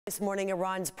This morning,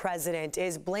 Iran's president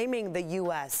is blaming the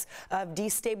U.S. of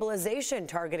destabilization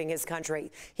targeting his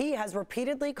country. He has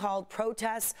repeatedly called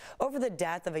protests over the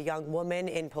death of a young woman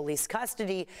in police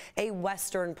custody a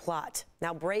Western plot.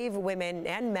 Now, brave women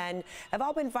and men have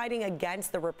all been fighting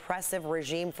against the repressive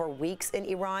regime for weeks in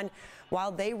Iran.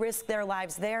 While they risk their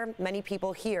lives there, many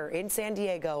people here in San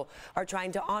Diego are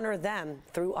trying to honor them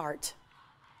through art.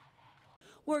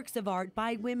 Works of art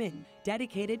by women,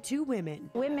 dedicated to women.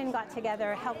 Women got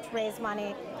together, helped raise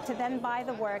money to then buy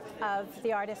the work of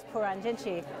the artist Pouran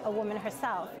Jinchi, a woman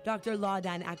herself. Dr.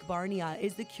 Ladan Akbarnia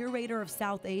is the curator of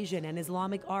South Asian and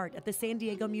Islamic art at the San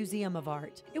Diego Museum of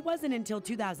Art. It wasn't until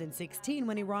 2016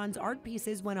 when Iran's art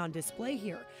pieces went on display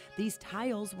here. These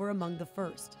tiles were among the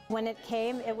first. When it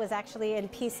came, it was actually in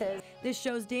pieces. This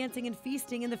shows dancing and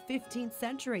feasting in the 15th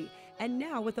century. And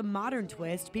now, with a modern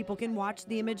twist, people can watch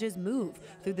the images move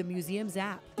through the museum's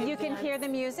app. You can hear the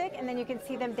music, and then you can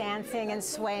see them dancing and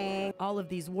swaying. All of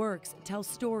these works tell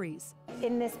stories.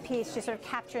 In this piece, she sort of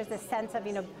captures the sense of,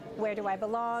 where do I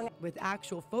belong? With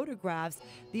actual photographs,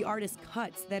 the artist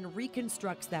cuts, then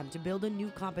reconstructs them to build a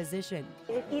new composition.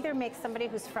 It either makes somebody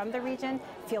who's from the region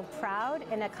feel proud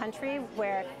in a country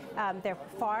where they're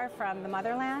far from the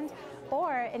motherland,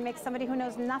 or it makes somebody who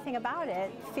knows nothing about it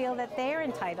feel that they're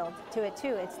entitled to it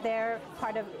too. It's their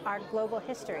part of our global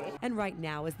history. And right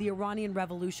now, as the Iranian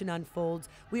Revolution unfolds,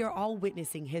 we are all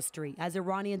witnessing history as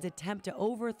Iranians attempt to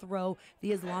overthrow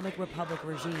the Islamic Republic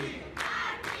regime.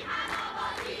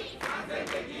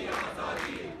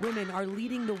 Women are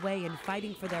leading the way in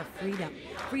fighting for their freedom.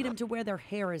 Freedom to wear their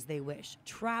hair as they wish,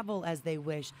 travel as they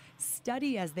wish,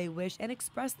 study as they wish, and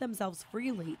express themselves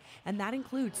freely. And that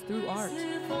includes through art.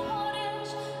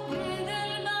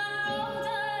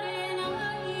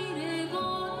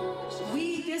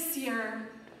 We this year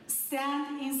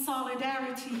stand in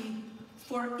solidarity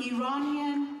for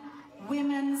Iranian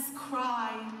women's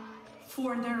cry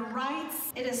for their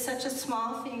rights. It is such a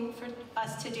small thing for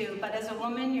us to do, but as a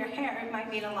woman, your hair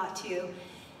might mean a lot to you.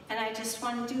 And I just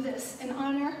want to do this in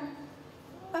honor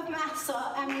of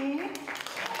Mahsa Amini.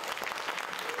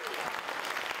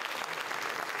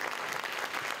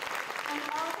 And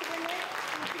all the women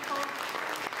and people.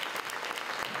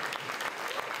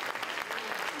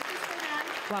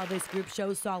 While this group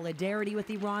shows solidarity with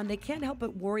Iran, they can't help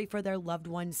but worry for their loved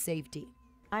ones' safety.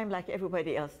 I'm like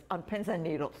everybody else, on pins and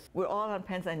needles. We're all on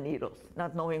pins and needles,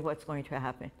 not knowing what's going to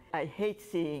happen. I hate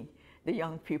seeing the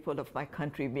young people of my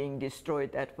country being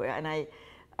destroyed that way. And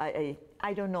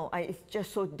I don't know, it's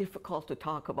just so difficult to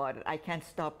talk about it. I can't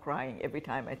stop crying every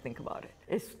time I think about it.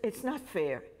 It's not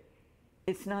fair.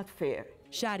 It's not fair.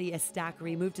 Shadi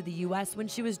Estakri moved to the U.S. when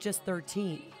she was just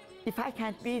 13. If I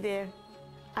can't be there,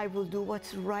 I will do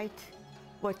what's right,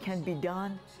 what can be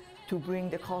done to bring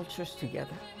the cultures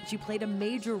together. She played a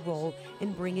major role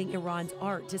in bringing Iran's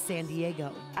art to San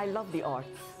Diego. I love the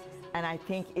arts, and I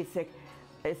think it's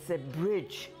a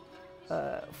bridge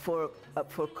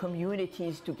for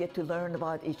communities to get to learn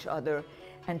about each other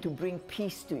and to bring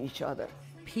peace to each other.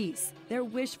 Peace, their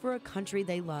wish for a country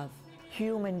they love.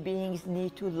 Human beings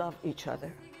need to love each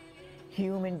other.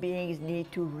 Human beings need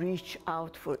to reach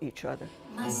out for each other.